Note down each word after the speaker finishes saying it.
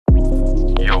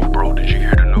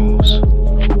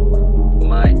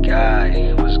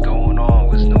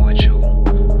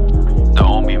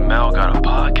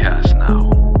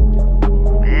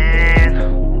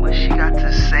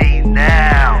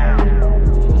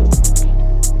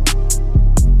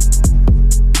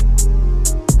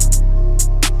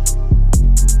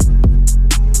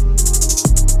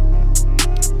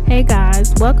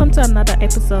Welcome to another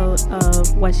episode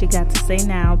of What You Got to Say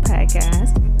Now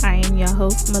podcast. I am your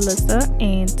host, Melissa,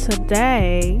 and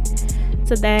today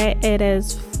it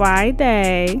is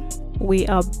Friday. We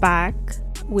are back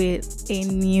with a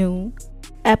new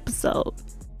episode.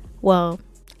 Well,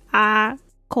 I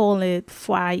call it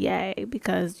Friday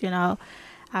because,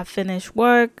 I finished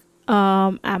work.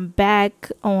 I'm back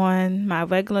on my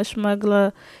regular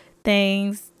schmuggler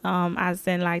things, as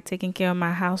in like taking care of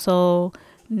my household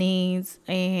needs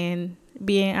and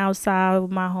being outside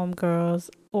with my homegirls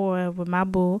or with my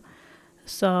boo.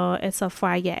 So it's a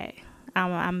Friday.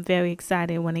 I'm very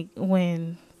excited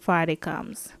when Friday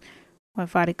comes. When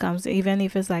Friday comes, even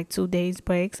if it's like 2 days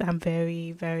breaks, I'm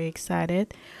very, very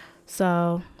excited.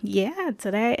 So yeah,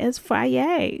 today is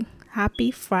Friday.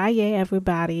 Happy Friday,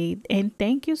 everybody. And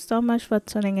thank you so much for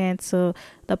tuning in to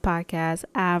the podcast.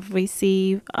 I've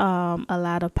received a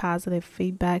lot of positive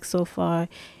feedback so far,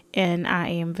 and I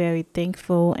am very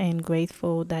thankful and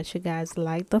grateful that you guys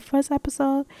liked the first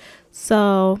episode.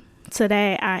 So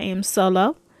today I am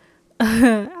solo.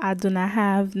 I do not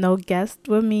have no guest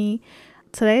with me.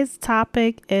 Today's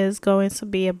topic is going to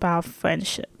be about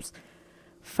friendships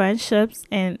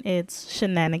and its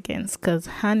shenanigans, because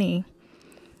honey,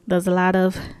 there's a lot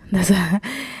of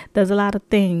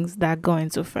things that go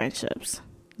into friendships.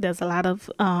 There's a lot of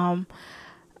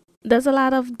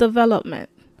development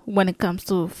when it comes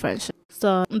to friendship.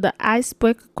 So the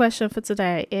icebreaker question for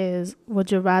today is,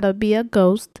 would you rather be a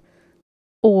ghost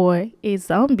or a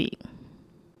zombie?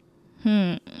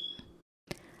 I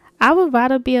would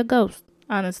rather be a ghost,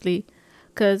 honestly,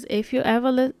 because if you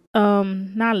ever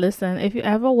if you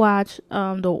ever watch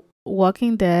the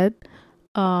Walking Dead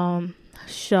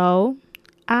show,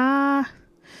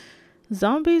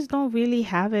 zombies don't really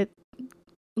have it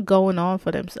going on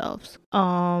for themselves.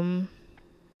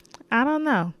 I don't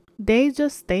know. They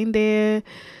just stand there,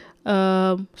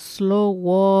 slow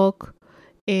walk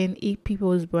and eat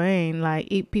people's brain, like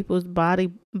eat people's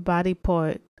body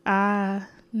part. No,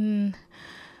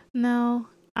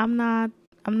 I'm not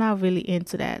really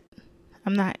into that.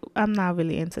 I'm not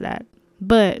really into that.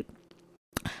 But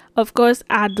of course,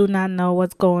 I do not know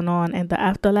what's going on in the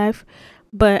afterlife.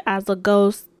 But as a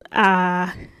ghost,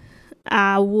 I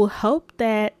will hope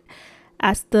that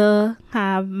I still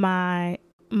have my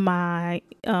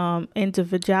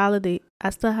individuality. I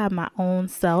still have my own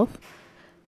self.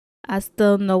 I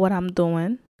still know what I'm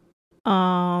doing.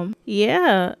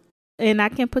 Yeah, and I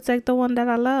can protect the one that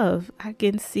I love. I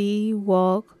can see,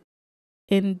 walk,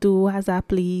 and do as I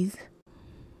please.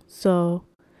 So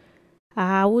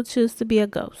I would choose to be a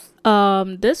ghost.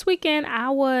 This weekend I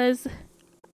was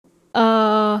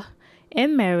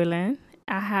in Maryland.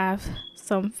 I have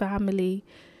some family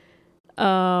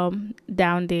down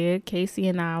there. Casey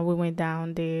and we went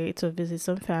down there to visit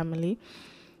some family.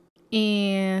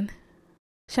 And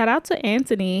shout out to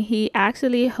Anthony. He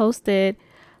actually hosted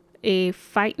a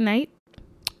fight night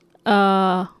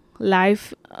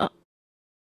live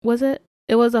was it?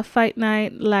 It was a fight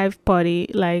night live party,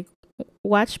 like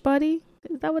watch party.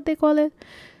 Is that what they call it?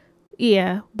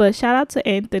 Yeah, but shout out to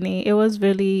Anthony. It was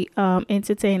really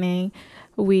entertaining.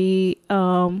 We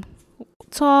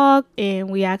talked and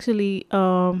we actually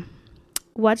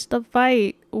watched the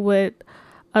fight with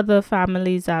other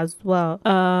families as well.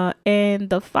 And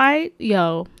the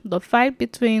fight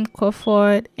between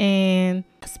Crawford and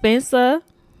Spencer.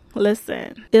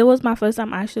 Listen, it was my first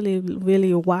time actually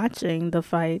really watching the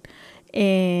fight,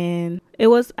 and it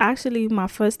was actually my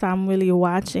first time really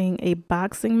watching a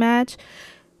boxing match.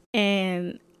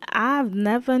 And I've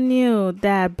never knew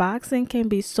that boxing can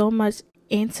be so much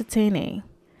entertaining.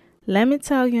 Let me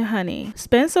tell you, honey,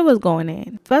 Spencer was going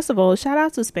in. First of all, shout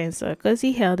out to Spencer because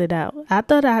he held it out. I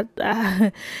thought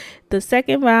the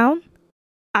second round,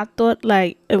 I thought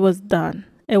like it was done.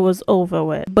 It was over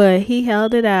with. But he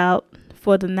held it out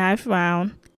for the 9th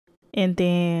round, and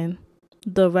then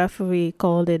the referee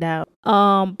called it out.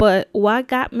 But what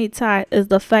got me tired is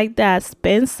the fact that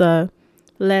Spencer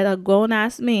let a grown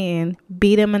ass man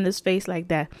beat him in his face like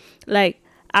that. Like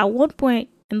at one point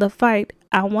in the fight,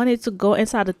 I wanted to go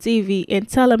inside the TV and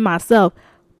tell him myself,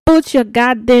 put your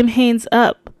goddamn hands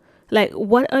up. Like,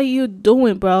 what are you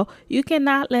doing, bro? You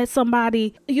cannot let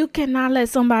somebody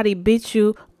beat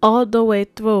you all the way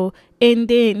through and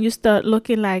then you start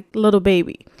looking like little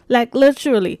baby. Like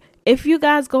literally, if you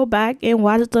guys go back and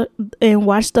watch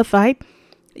the fight,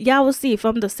 y'all will see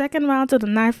from the 2nd round to the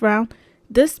 9th round,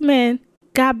 this man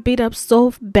got beat up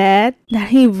so bad that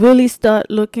he really started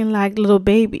looking like little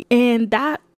baby. And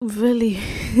that really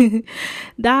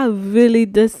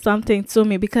did something to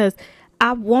me, because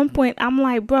at one point I'm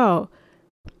like, bro,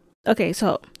 okay,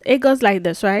 so it goes like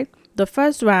this, right? The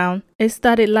first round, it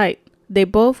started light. They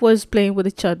both was playing with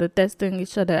each other, testing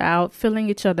each other out, feeling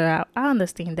each other out. I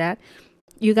understand that.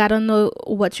 You gotta know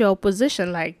what your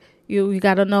opposition like. You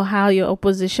gotta know how your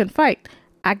opposition fight.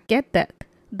 I get that.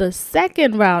 The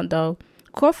second round though,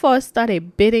 Crawford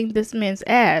started beating this man's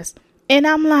ass. And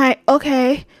I'm like,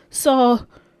 okay, so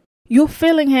you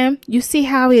feeling him, you see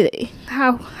how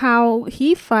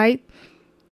he fight,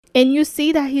 and you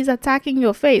see that he's attacking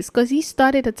your face because he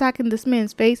started attacking this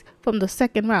man's face from the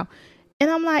second round. And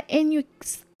I'm like, and you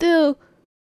still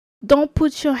don't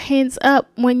put your hands up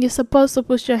when you're supposed to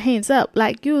put your hands up.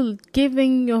 Like, you're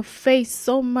giving your face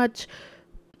so much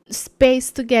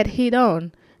space to get hit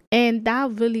on. And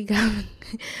that really got me,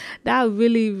 that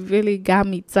really got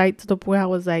me tight to the point I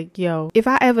was like, yo, if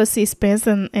I ever see Spence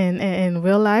in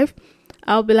real life,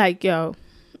 I'll be like, yo,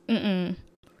 you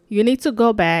need to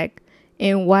go back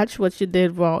and watch what you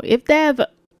did wrong. If they ever,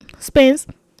 Spence,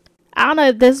 I don't know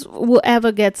if this will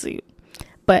ever get to you,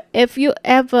 but if you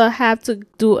ever have to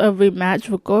do a rematch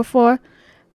with Crawford,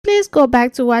 please go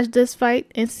back to watch this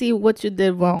fight and see what you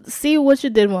did wrong. See what you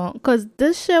did wrong, because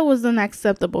this shit was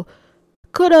unacceptable.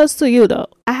 Kudos to you though.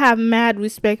 I have mad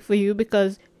respect for you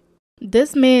because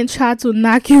this man tried to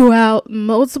knock you out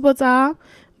multiple times,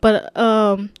 but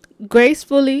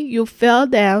gracefully you fell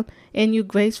down and you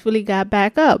gracefully got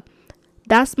back up.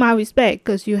 That's my respect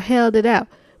because you held it out.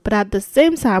 But at the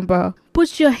same time, bro,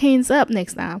 put your hands up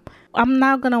next time. I'm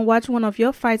not gonna watch one of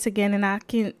your fights again, and I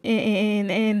can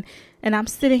and I'm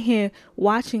sitting here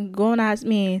watching grown ass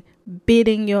men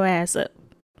beating your ass up.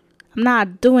 I'm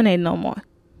not doing it no more.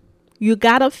 You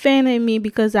got a fan in me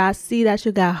because I see that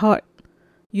you got heart.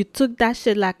 You took that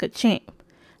shit like a champ.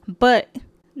 But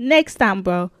next time,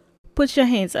 bro, put your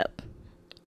hands up.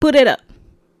 Put it up.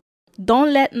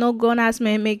 Don't let no grown ass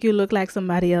man make you look like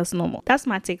somebody else no more. That's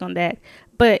my take on that.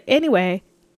 But anyway,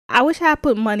 I wish I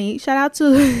put money. Shout out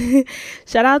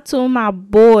to my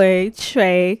boy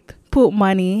Trey. Put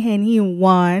money and he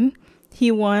won.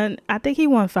 I think he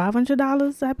won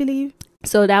 $500, I believe.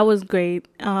 So that was great.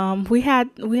 We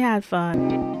had fun.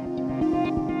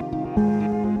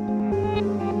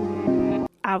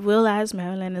 I realize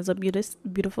Maryland is a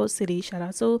beautiful city. Shout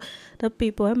out to the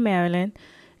people in Maryland.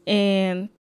 And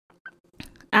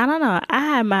I don't know. I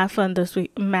had mad fun this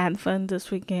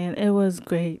weekend. It was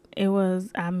great. It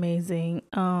was amazing.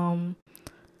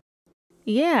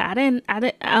 Yeah,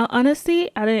 honestly,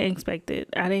 I didn't expect it.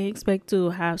 I didn't expect to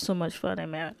have so much fun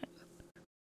in Maryland.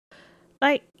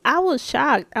 Like, I was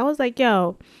shocked. I was like,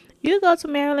 yo, you go to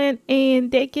Maryland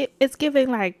and it's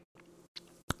giving like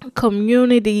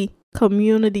community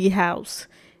house.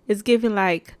 It's giving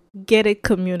like get it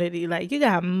community. Like, you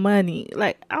got money.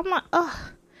 Like, I'm like, oh.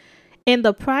 And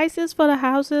the prices for the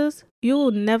houses, you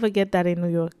will never get that in New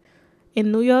York.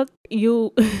 In New York,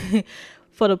 you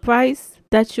for the price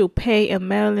that you pay in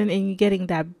Maryland and you're getting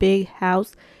that big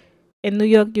house, in New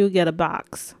York you get a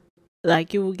box.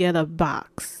 Like, you will get a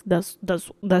box. That's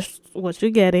what you're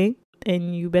getting,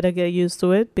 and you better get used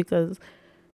to it because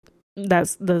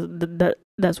that's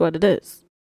that's what it is.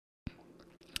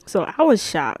 So I was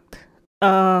shocked.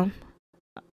 Other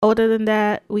than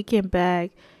that, we came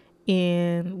back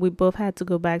and we both had to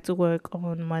go back to work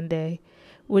on Monday,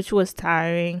 which was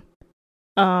tiring.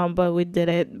 But we did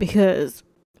it because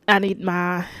I need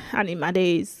my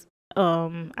days.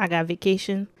 I got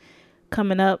vacation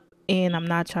coming up and I'm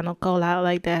not trying to call out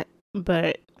like that,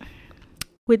 but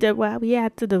we did what we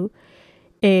had to do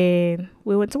and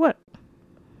we went to work.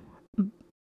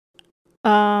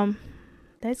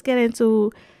 Let's get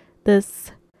into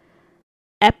this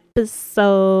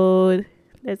episode.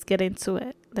 Let's get into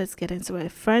it.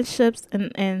 Friendships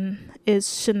and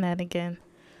its shenanigans.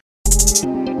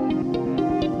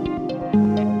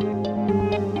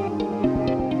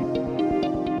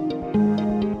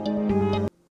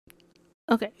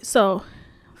 Okay, so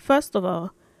first of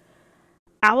all,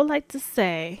 I would like to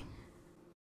say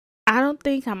I don't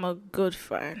think I'm a good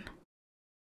friend.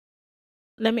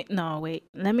 Let me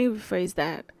rephrase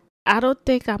that. I don't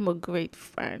think I'm a great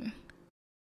friend.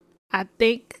 I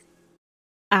think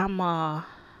I'm a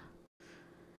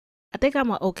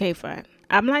okay friend.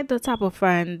 I'm like the type of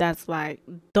friend that's like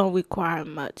don't require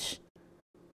much.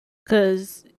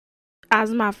 Cause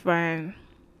as my friend,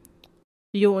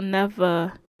 you will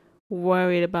never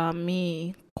worried about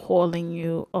me calling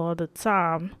you all the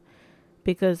time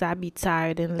because I be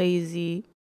tired and lazy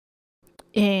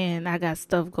and I got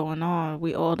stuff going on.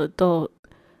 We all adult.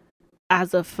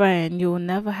 As a friend, you will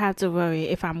never have to worry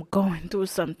if I'm going through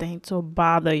something to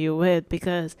bother you with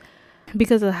because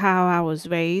of how I was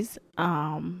raised.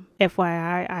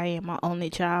 FYI, I am my only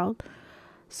child.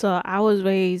 So I was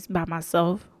raised by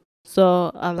myself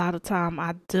So a lot of time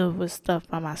I deal with stuff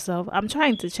by myself. I'm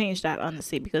trying to change that,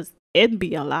 honestly, because it'd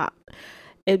be a lot.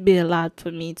 It'd be a lot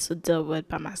for me to deal with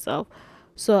by myself.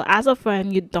 So as a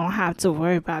friend, you don't have to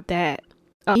worry about that.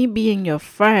 Me being your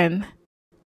friend,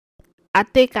 I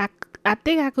think I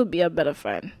think I could be a better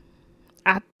friend.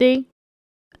 I think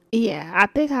yeah, I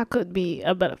think I could be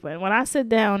a better friend. When I sit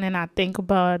down and I think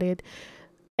about it,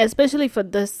 especially for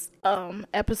this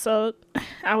episode,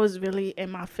 I was really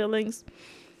in my feelings.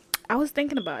 I was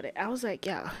thinking about it. I was like,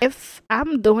 yeah, if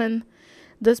I'm doing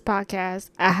this podcast,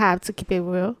 I have to keep it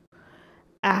real.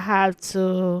 I have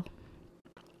to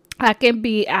I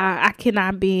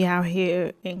cannot be out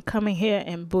here and coming here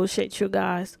and bullshit you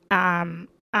guys. I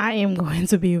am going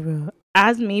to be real.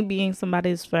 As me being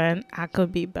somebody's friend, I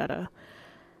could be better.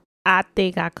 I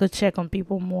think I could check on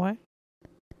people more.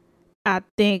 I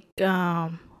think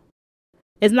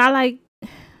it's not like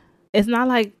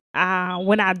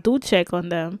when I do check on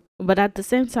them, but at the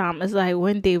same time it's like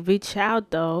when they reach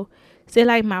out though, say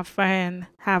like my friend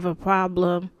have a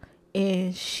problem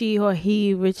and she or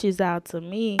he reaches out to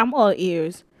me, I'm all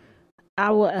ears. I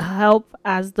will help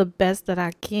as the best that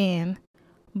I can,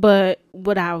 but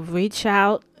would I reach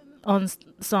out on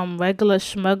some regular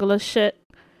schmuggler shit?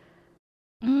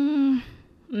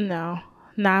 No,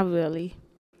 not really.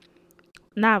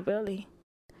 Not really.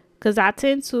 Cause I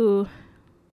tend to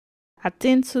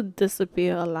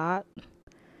disappear a lot.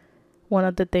 One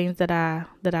of the things that I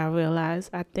realize,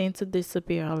 I tend to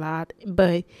disappear a lot,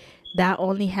 but that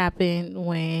only happened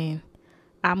when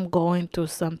I'm going through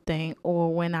something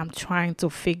or when I'm trying to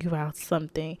figure out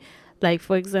something. Like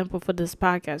for example, for this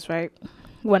podcast, right?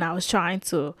 When I was trying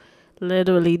to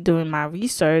literally doing my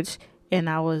research and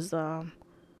I was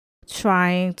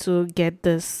trying to get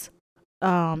this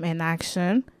in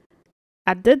action,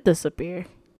 I did disappear.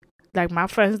 Like my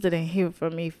friends didn't hear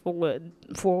from me for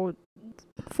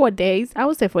 4 days. I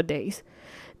would say 4 days.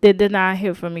 They did not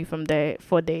hear from me from there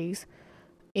 4 days,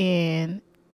 and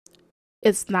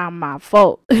it's not my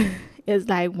fault. It's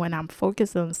like when I'm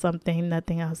focused on something,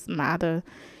 nothing else matters,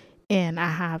 and I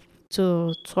have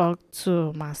to talk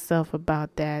to myself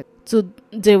about that to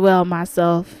derail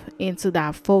myself into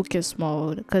that focus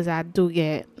mode because I do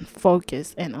get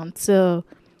focused, and until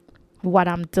what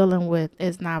I'm dealing with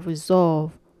is not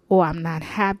resolved or I'm not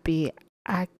happy,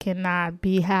 I cannot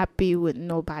be happy with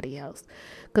nobody else.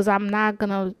 Because I'm not going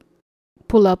to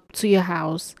pull up to your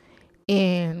house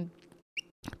and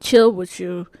chill with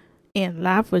you and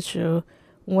laugh with you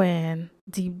when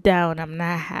deep down I'm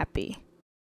not happy.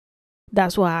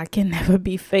 That's why I can never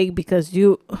be fake because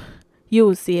you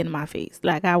will see it in my face.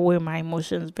 Like I wear my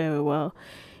emotions very well,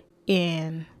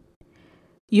 and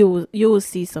you will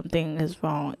see something is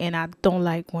wrong, and I don't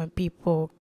like when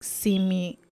people see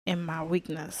me in my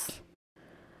weakness.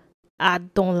 I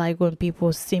don't like when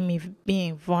people see me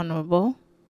being vulnerable.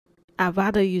 I'd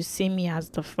rather you see me as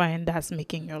the friend that's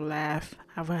making you laugh.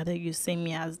 I'd rather you see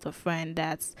me as the friend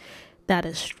that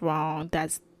is strong,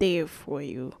 that's there for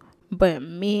you. But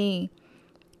me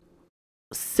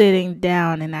sitting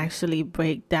down and actually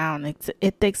break down,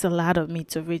 it takes a lot of me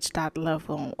to reach that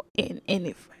level in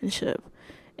any friendship,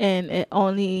 and it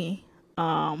only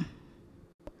um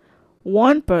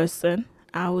one person,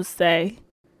 I would say,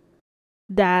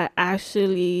 that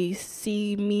actually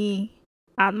see me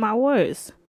at my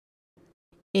worst.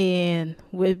 And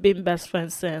we've been best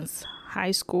friends since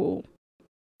high school.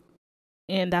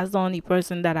 And that's the only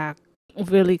person that I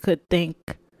really could think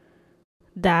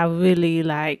that really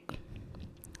like,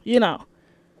 you know,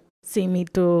 see me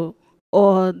through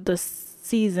all the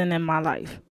season in my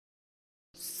life.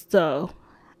 So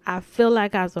I feel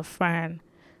like as a friend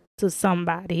to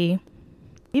somebody,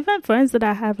 even friends that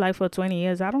I have like for 20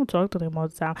 years, I don't talk to them all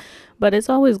the time. But it's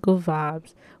always good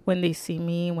vibes when they see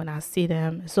me, when I see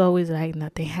them. It's always like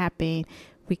nothing happened.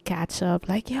 We catch up,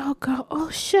 like, yo, girl, oh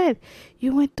shit,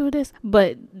 you went through this.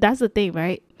 But that's the thing,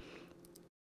 right?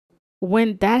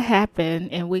 When that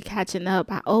happened and we catching up,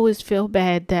 I always feel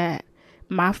bad that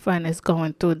my friend is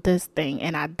going through this thing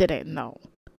and I didn't know.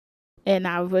 And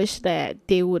I wish that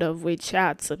they would have reached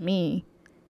out to me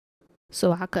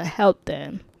so I could help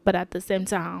them. But at the same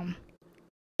time,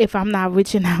 if I'm not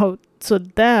reaching out to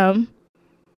them,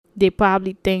 they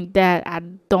probably think that I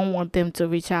don't want them to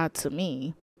reach out to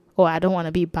me or I don't want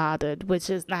to be bothered,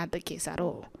 which is not the case at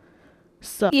all.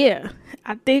 So yeah,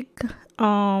 I think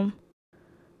I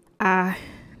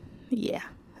yeah,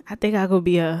 I think I could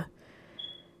be a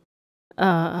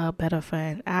better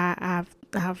friend.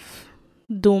 I've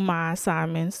do my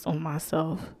assignments on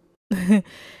myself.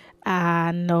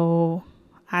 I know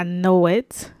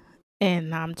it,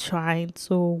 and I'm trying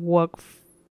to work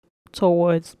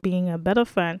towards being a better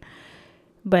friend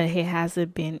but it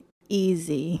hasn't been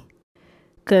easy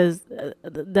because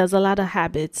there's a lot of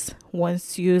habits.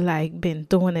 Once you like been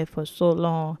doing it for so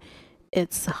long,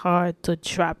 it's hard to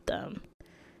drop them.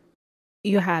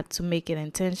 You have to make it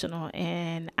intentional,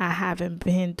 and I haven't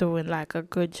been doing like a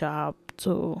good job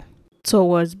to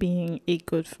towards being a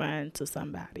good friend to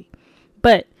somebody.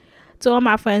 But to all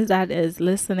my friends that is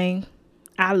listening,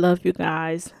 I love you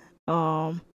guys.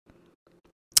 Um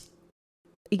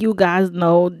you guys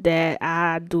know that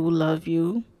I do love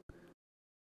you.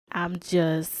 I'm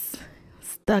just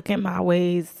stuck in my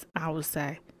ways, I would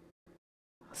say.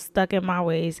 Stuck in my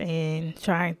ways and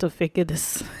trying to figure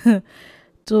this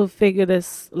to figure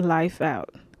this life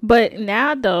out. But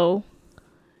now though,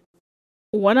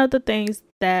 one of the things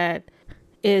that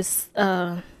is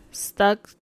stuck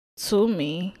to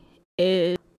me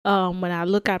is when I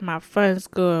look at my friends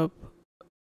group,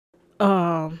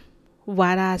 um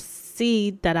what I see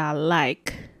that I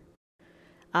like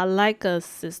a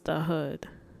sisterhood.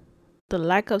 The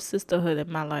lack of sisterhood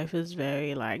in my life is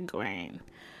very like grand.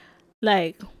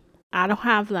 Like I don't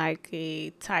have like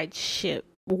a tight ship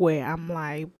where I'm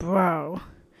like, bro.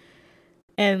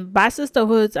 And by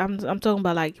sisterhoods, I'm talking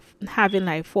about like having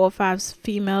like 4 or 5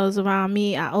 females around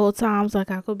me at all times.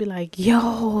 Like I could be like,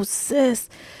 yo, sis,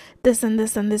 this and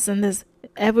this and this and this.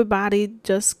 Everybody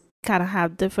just kind of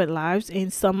have different lives,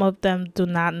 and some of them do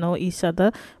not know each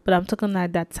other. But I'm talking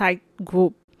like that tight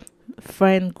group,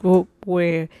 friend group,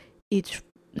 where each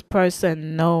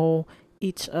person know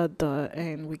each other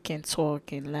and we can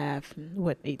talk and laugh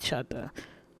with each other.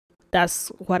 That's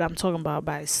what I'm talking about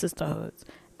by sisterhoods.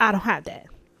 I don't have that.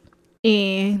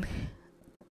 And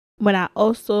when I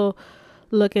also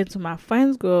look into my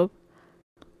friends group,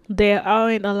 there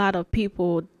aren't a lot of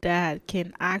people that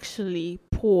can actually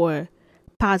pour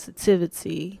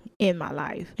positivity in my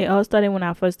life. It all started when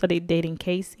I first started dating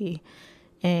Casey,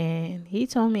 and he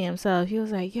told me himself, he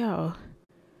was like, yo,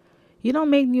 you don't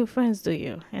make new friends, do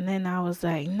you? And then I was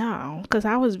like, no, because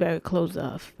I was very closed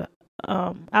off.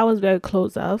 I was very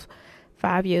closed off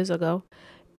 5 years ago.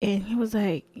 And he was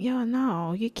like, yo,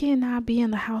 no, you cannot be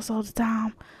in the house all the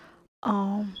time.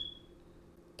 Um,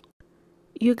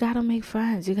 you gotta make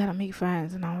friends. You gotta make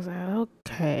friends. And I was like,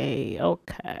 okay,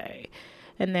 okay.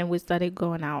 And then we started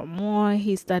going out more.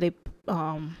 He started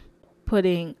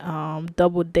putting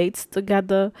double dates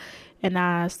together, and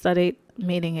I started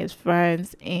meeting his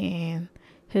friends, and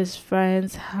his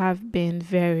friends have been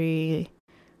very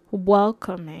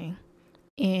welcoming,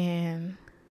 and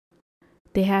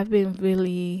they have been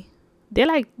really, they're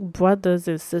like brothers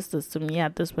and sisters to me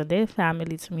at this point. They're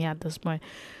family to me at this point.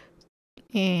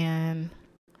 And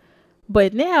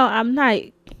but now I'm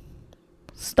like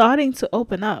starting to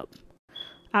open up.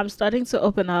 I'm starting to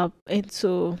open up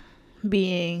into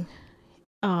being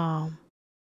um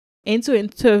into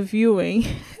interviewing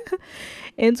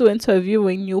into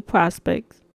interviewing new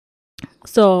prospects.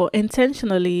 So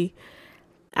intentionally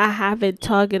I haven't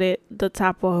targeted the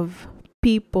type of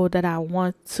people that I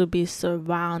want to be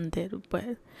surrounded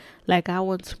with. Like I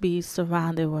want to be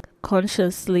surrounded with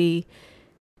consciously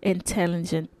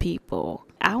intelligent people.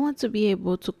 I want to be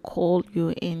able to call you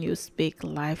and you speak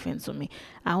life into me.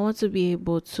 I want to be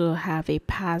able to have a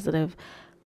positive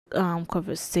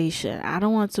conversation. I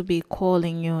don't want to be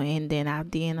calling you and then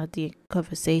at the end of the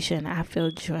conversation I feel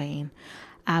drained.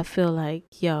 I feel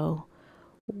like, yo,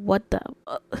 what the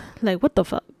like what the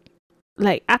fuck?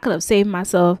 Like I could have saved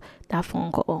myself that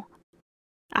phone call.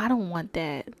 I don't want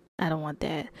that. I don't want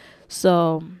that.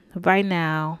 So right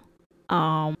now,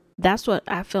 that's what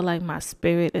I feel like my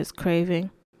spirit is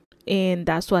craving. And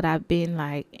that's what I've been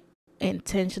like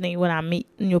intentionally when I meet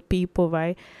new people,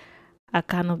 right? I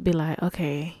kind of be like,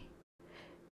 okay,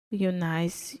 you're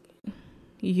nice.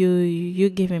 You're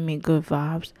giving me good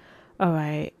vibes. All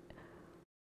right.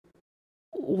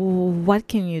 What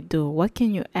can you do? What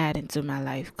can you add into my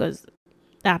life? Because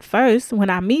at first when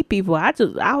I meet people, I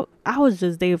was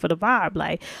just there for the vibe,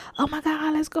 like, oh my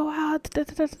god, let's go out, da,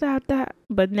 da, da, da, da.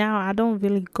 But now I don't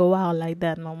really go out like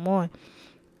that no more,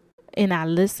 and I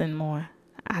listen more.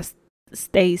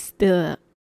 Stay still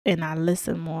and I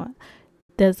listen more.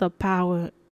 There's a power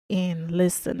in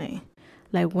listening.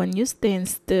 Like when you stand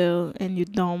still and you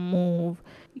don't move,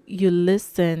 you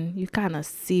listen, you kind of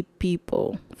see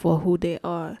people for who they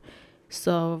are.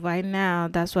 So right now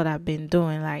that's what I've been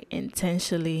doing, like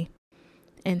intentionally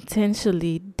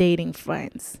dating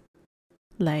friends.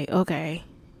 Like, okay,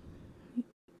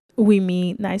 we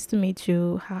meet, nice to meet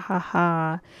you, ha ha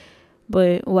ha.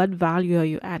 But what value are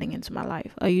you adding into my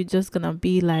life? Are you just gonna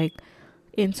be like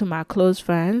into my close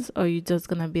friends, or are you just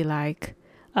gonna be like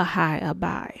a hi, a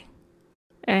bye?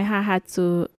 And I had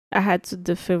to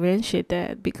differentiate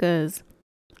that because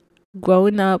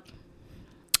growing up,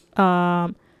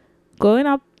 um, growing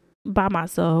up by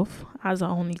myself as an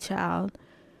only child,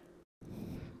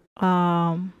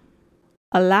 um,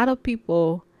 a lot of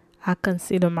people I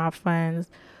consider my friends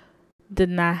did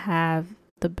not have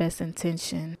the best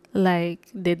intention. Like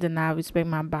they did not respect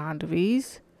my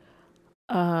boundaries.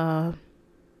 Uh,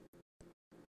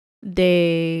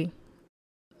 they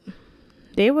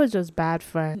they were just bad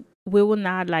friends. We will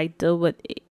not like deal with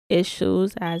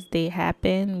issues as they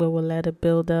happen. We will let it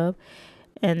build up.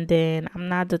 And then I'm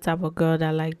not the type of girl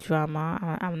that like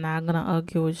drama. I'm not gonna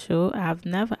argue with you. I've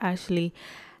never actually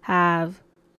have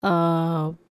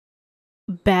a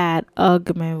bad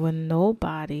argument with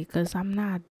nobody because I'm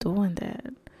not doing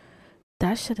that.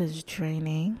 That shit is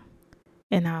draining,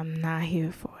 and I'm not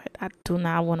here for it. I do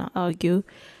not want to argue.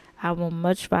 I would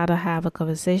much rather have a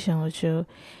conversation with you,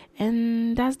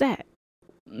 and that's that.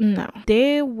 No,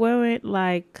 they weren't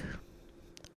like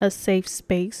a safe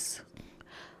space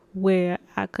where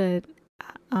I could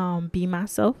be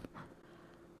myself,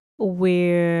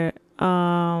 where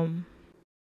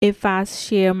if I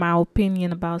share my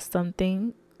opinion about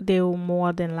something, they will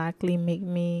more than likely make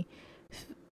me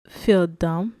feel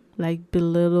dumb, like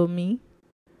belittle me.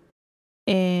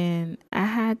 And I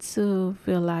had to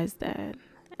realize that.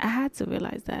 I had to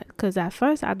realize that because at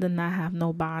first I did not have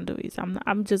no boundaries.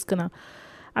 I'm just gonna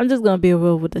be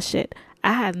real with the shit.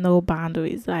 I had no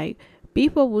boundaries. Like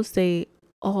people will say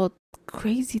all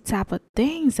crazy type of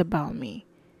things about me.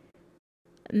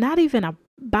 Not even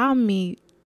about me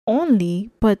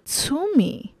only, but to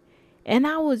me. And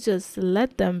I would just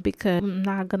let them because I'm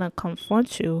not gonna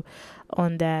confront you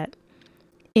on that.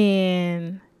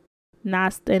 And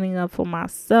not standing up for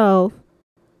myself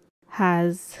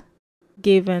has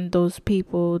given those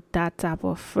people that type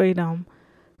of freedom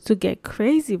to get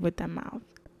crazy with their mouth.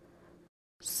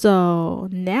 So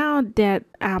now that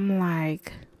I'm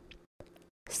like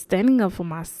standing up for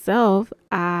myself,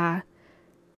 I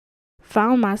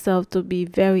found myself to be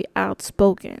very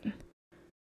outspoken.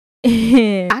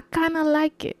 And I kind of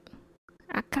like it.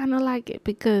 I kind of like it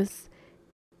because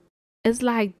it's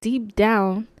like deep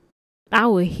down, I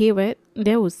would hear it.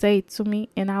 They would say it to me,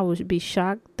 and I would be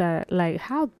shocked that, like,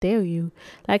 how dare you?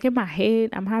 Like, in my head,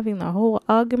 I'm having a whole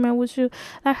argument with you.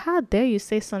 Like, how dare you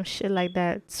say some shit like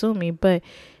that to me? But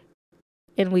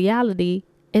in reality,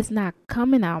 it's not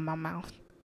coming out of my mouth.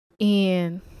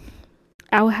 And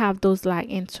I would have those, like,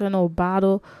 internal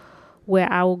battle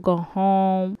where I would go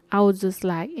home. I would just,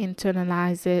 like,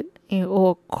 internalize it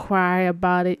or cry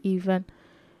about it even.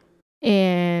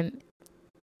 And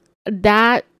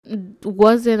that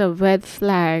wasn't a red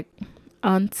flag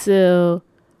until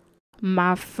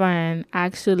my friend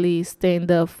actually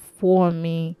stand up for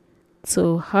me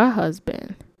to her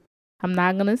husband. I'm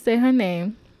not gonna say her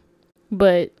name,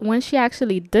 but when she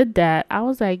actually did that, I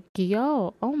was like,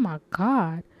 yo, oh my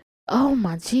God. Oh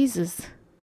my Jesus.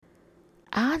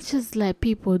 I just let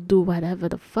people do whatever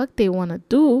the fuck they wanna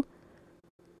do.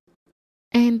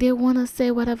 And they wanna say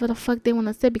whatever the fuck they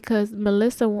wanna say because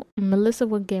Melissa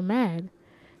would get mad.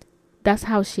 That's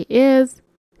how she is.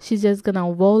 She's just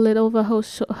gonna roll it over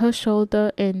her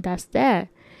shoulder, and that's that.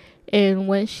 And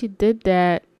when she did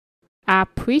that, I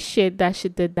appreciate that she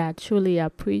did that. Truly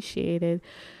appreciate it,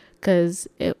 cause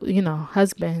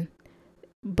husband.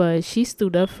 But she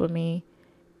stood up for me,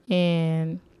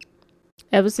 and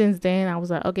ever since then, I was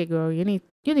like, okay, girl, you need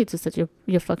to set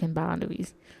your fucking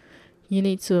boundaries. You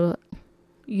need to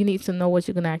know what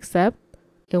you're gonna accept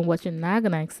and what you're not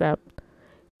gonna accept,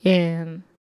 and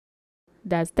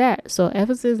that's that. So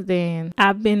ever since then,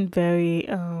 I've been very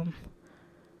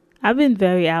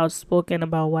outspoken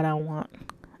about what I want.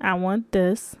 I want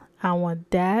this, I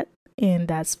want that, and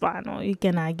that's final. You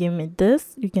cannot give me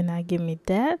this, you cannot give me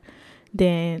that,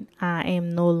 then I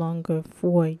am no longer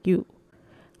for you.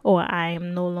 Or I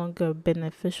am no longer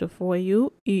beneficial for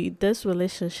you. This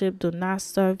relationship do not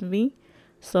serve me.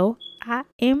 So I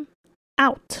am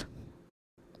out.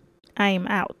 I am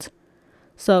out.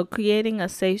 So creating a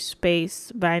safe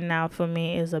space right now for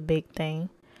me is a big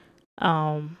thing.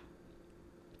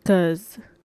 Cause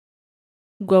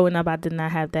growing up I did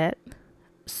not have that.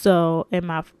 So in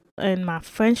my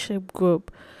friendship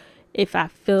group, if I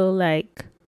feel like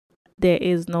there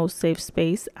is no safe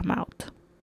space, I'm out.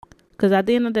 Cause at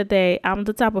the end of the day, I'm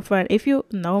the type of friend. If you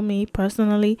know me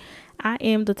personally, I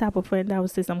am the type of friend that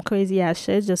would say some crazy ass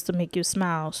shit just to make you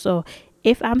smile. So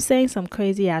if I'm saying some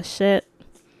crazy ass shit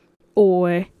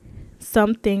or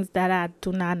some things that I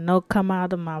do not know come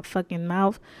out of my fucking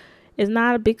mouth, it's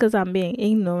not because I'm being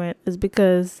ignorant. It's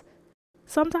because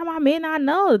sometimes I may not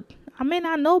know. I may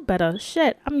not know better.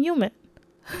 Shit, I'm human.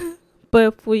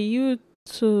 But for you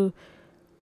to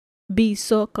be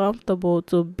so comfortable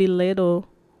to belittle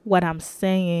what I'm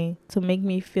saying, to make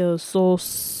me feel so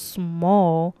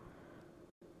small,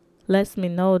 lets me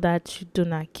know that you do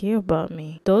not care about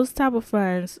me. Those type of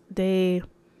friends, they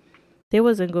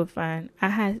wasn't good friend. I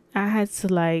had to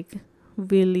like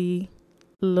really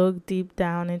look deep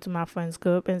down into my friends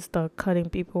group and start cutting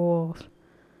people off.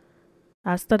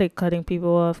 I started cutting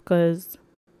people off because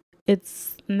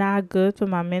it's not good for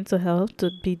my mental health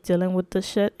to be dealing with the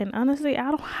shit. And honestly,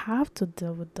 I don't have to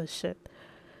deal with the shit.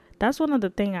 That's one of the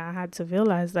things I had to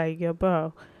realize. Like, yo,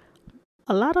 bro,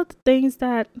 a lot of the things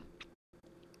that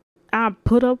I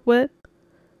put up with,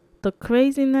 the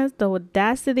craziness, the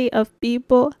audacity of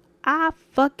people, I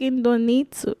fucking don't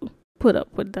need to put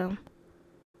up with them.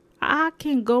 I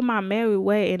can go my merry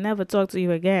way and never talk to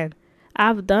you again.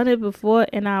 I've done it before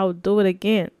and I'll do it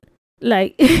again.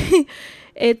 Like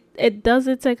it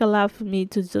doesn't take a lot for me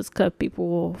to just cut people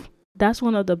off. That's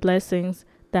one of the blessings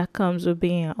that comes with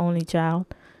being an only child.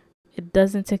 It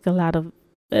doesn't take a lot of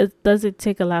it doesn't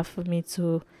take a lot for me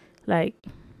to like,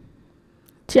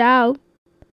 child,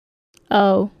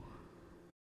 oh,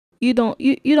 you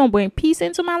don't bring peace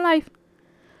into my life.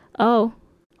 Oh,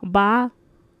 bye.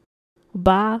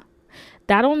 Bye.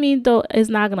 That don't mean though it's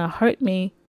not gonna hurt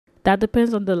me. That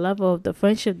depends on the level of the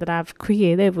friendship that I've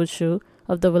created with you,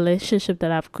 of the relationship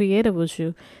that I've created with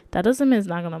you. That doesn't mean it's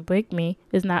not gonna break me.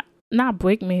 It's not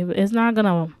break me, but it's not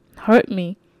gonna hurt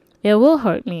me. It will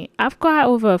hurt me. I've cried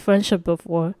over a friendship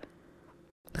before.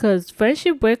 Because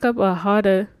friendship breakup are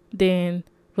harder than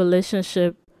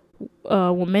relationship,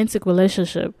 romantic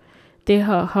relationship. They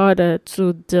are harder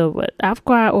to deal with. I've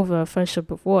cried over a friendship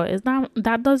before. It's not,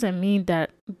 that doesn't mean that,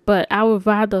 but I would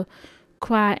rather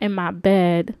cry in my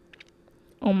bed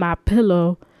on my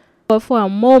pillow but for a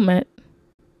moment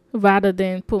rather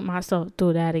than put myself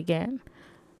through that again,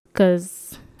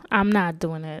 because I'm not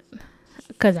doing it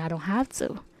because I don't have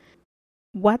to.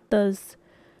 What does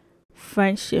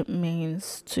friendship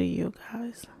means to you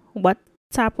guys? What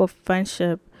type of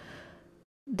friendship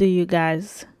do you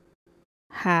guys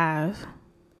have?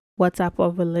 What type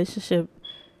of relationship,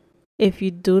 if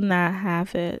you do not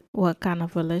have it, what kind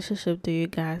of relationship do you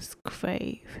guys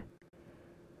crave?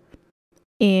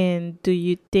 And do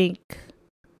you think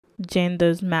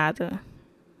genders matter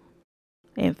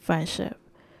in friendship?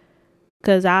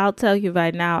 Because I'll tell you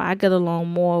right now, I get along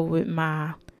more with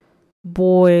my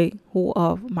boy who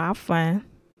are my friend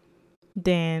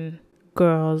than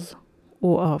girls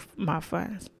who are my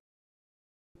friends.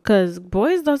 Because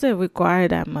boys doesn't require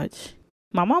that much.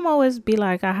 My mom always be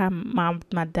like, I have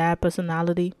my dad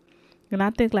personality. And I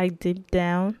think like deep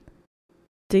down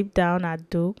I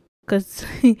do. Because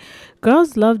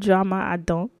girls love drama. I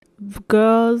don't.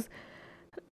 Girls,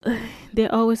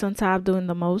 they're always on top doing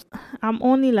the most. I'm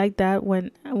only like that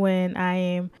when I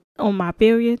am on my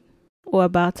period or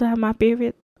about to have my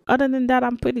period. Other than that,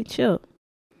 I'm pretty chill.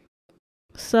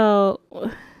 So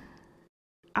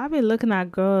I be looking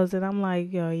at girls and I'm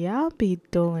like, yo, y'all be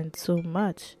doing too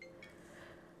much.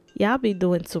 Y'all be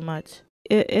doing too much.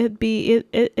 It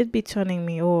be turning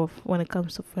me off when it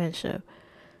comes to friendship.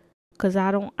 Cause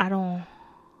I don't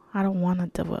wanna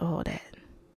deal with all that.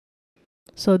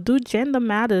 So do gender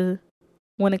matter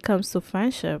when it comes to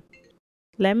friendship?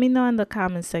 Let me know in the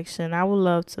comment section. I would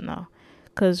love to know.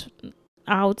 Cause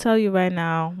I'll tell you right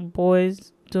now,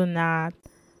 boys do not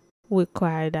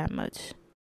require that much.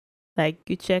 Like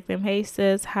you check them, hey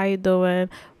sis, how you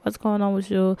doing? What's going on with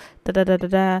you? Da da da da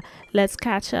da. Let's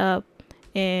catch up,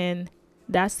 and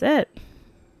that's it.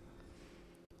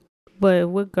 But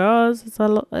with girls, it's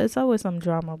always some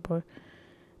drama, boy.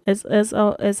 It's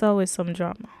always some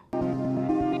drama.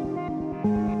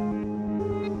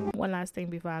 One last thing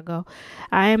before I go,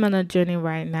 I am on a journey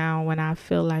right now when I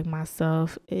feel like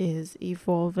myself is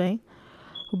evolving,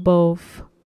 both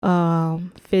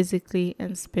physically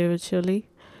and spiritually.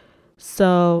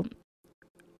 So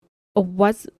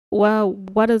what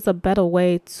is a better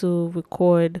way to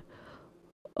record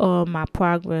my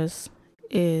progress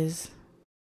is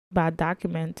by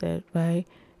documented, right?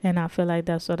 And I feel like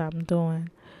that's what I'm doing.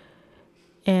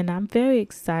 And I'm very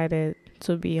excited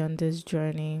to be on this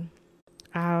journey.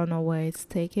 I don't know where it's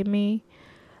taking me.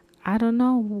 I don't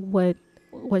know what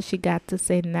she got to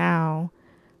say now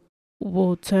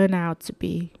will turn out to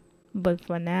be. But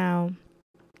for now,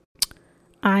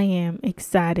 I am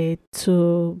excited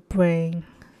to bring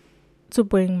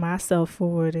myself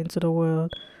forward into the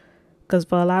world, because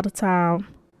for a lot of time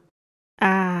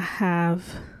I have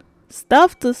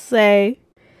stuff to say.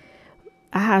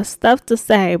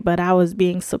 But I was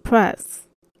being suppressed.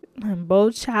 In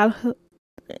both childhood,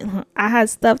 I had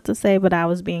stuff to say, but I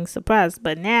was being suppressed.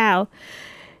 But now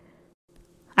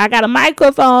I got a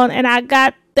microphone and I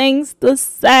got things to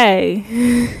say.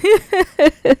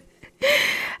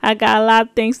 I got a lot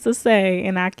of things to say,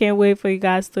 and I can't wait for you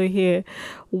guys to hear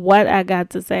what I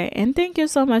got to say. And thank you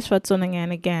so much for tuning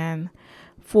in again,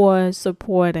 for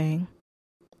supporting.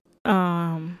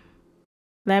 Let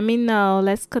me know.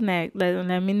 Let's connect.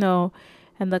 Let me know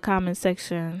in the comment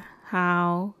section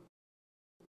how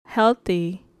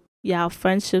healthy y'all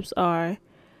friendships are.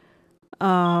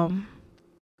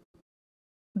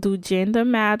 Do gender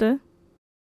matter?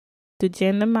 Do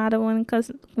gender matter when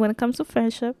it comes to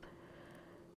friendship?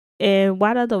 And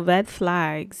what are the red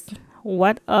flags?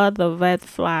 What are the red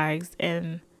flags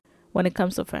when it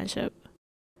comes to friendship?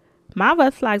 My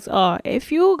red flags are,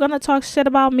 if you're gonna talk shit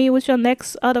about me with your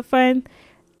next other friend,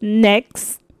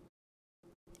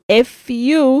 if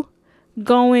you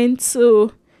going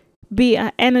to be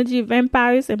an energy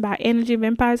vampires, and by energy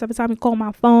vampires, every time you call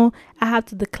my phone, I have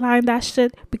to decline that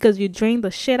shit because you drain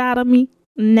the shit out of me.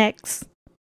 Next.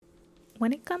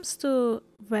 When it comes to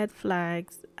red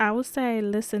flags, I would say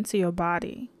listen to your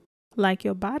body. Like,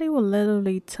 your body will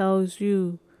literally tells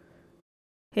you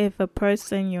if a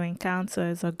person you encounter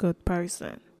is a good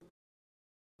person.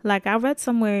 Like, I read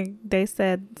somewhere they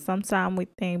said sometimes we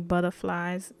think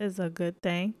butterflies is a good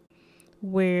thing,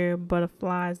 where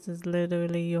butterflies is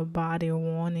literally your body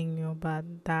warning you about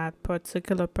that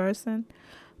particular person.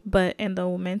 But in the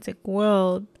romantic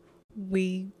world,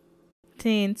 we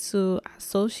tend to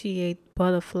associate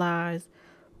butterflies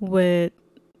with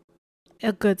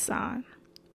a good sign,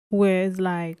 where it's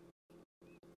like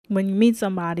when you meet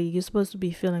somebody, you're supposed to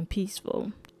be feeling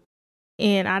peaceful.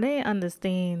 And I didn't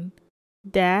understand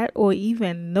that or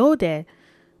even know that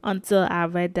until I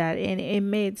read that, and it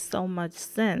made so much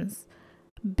sense.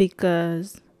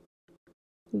 Because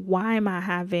why am I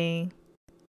having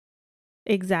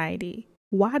anxiety?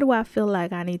 Why do I feel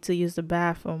like I need to use the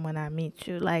bathroom when I meet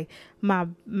you? Like, my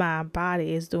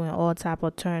body is doing all type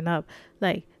of turn up.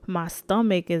 Like, my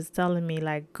stomach is telling me,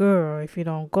 like, girl, if you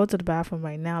don't go to the bathroom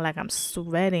right now, like, I'm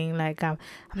sweating. Like, I'm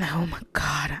like, oh my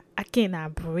God, I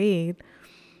cannot breathe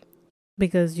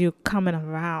because you're coming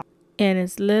around. And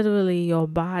it's literally your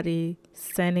body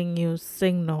sending you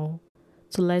signal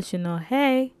to let you know,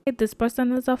 hey, this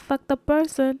person is a fucked up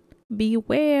person.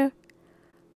 Beware.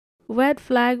 Red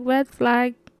flag, red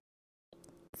flag.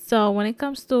 So when it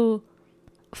comes to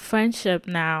friendship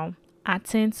now, I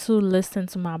tend to listen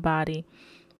to my body.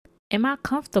 Am I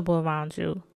comfortable around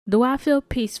you? Do I feel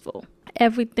peaceful?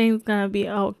 Everything's gonna be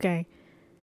okay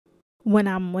when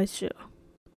I'm with you.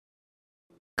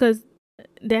 Because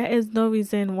there is no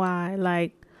reason why,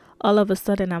 like, all of a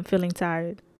sudden I'm feeling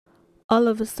tired. All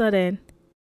of a sudden,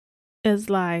 it's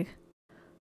like,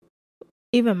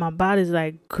 even my body's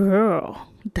like, girl,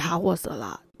 that was a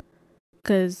lot.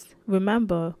 Because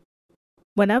remember,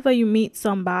 whenever you meet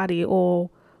somebody,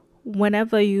 or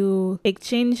whenever you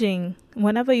exchanging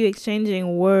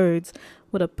words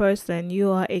with a person,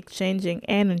 you are exchanging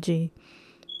energy.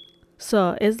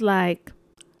 So it's like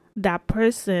that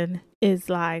person is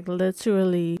like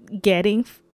literally getting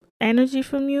energy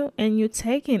from you, and you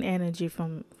taking energy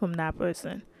from that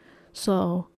person.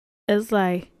 So it's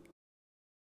like,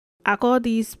 I call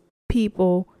these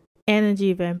people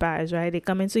energy vampires, right? They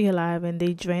come into your life and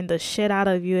they drain the shit out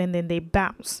of you, and then they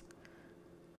bounce.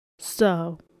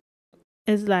 So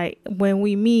it's like, when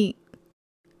we meet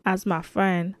as my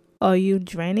friend, are you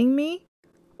draining me?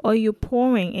 Or are you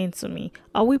pouring into me?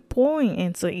 Are we pouring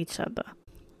into each other?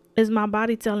 Is my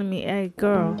body telling me, hey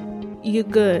girl, you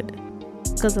good?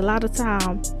 Because a lot of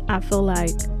time I feel like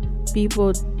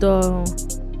people don't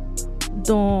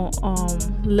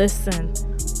listen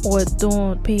or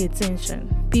don't pay attention.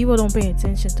 People don't pay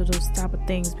attention to those type of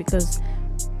things because,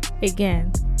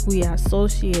 again, we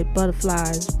associate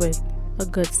butterflies with a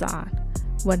good sign,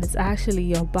 when it's actually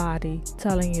your body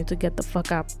telling you to get the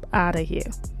fuck up out of here.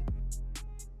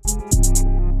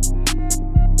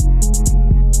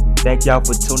 Thank y'all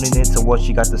for tuning in to What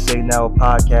She Got to Say Now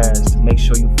podcast. Make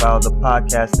sure you follow the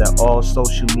podcast at all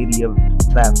social media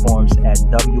platforms at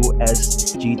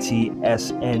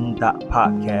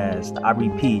WSGTSN.podcast. I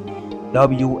repeat,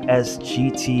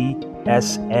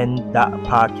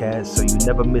 WSGTSN.podcast, so you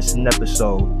never miss an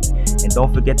episode. And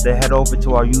don't forget to head over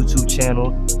to our YouTube channel.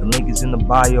 The link is in the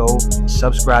bio.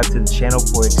 Subscribe to the channel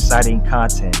for exciting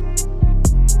content.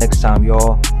 Next time,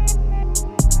 y'all.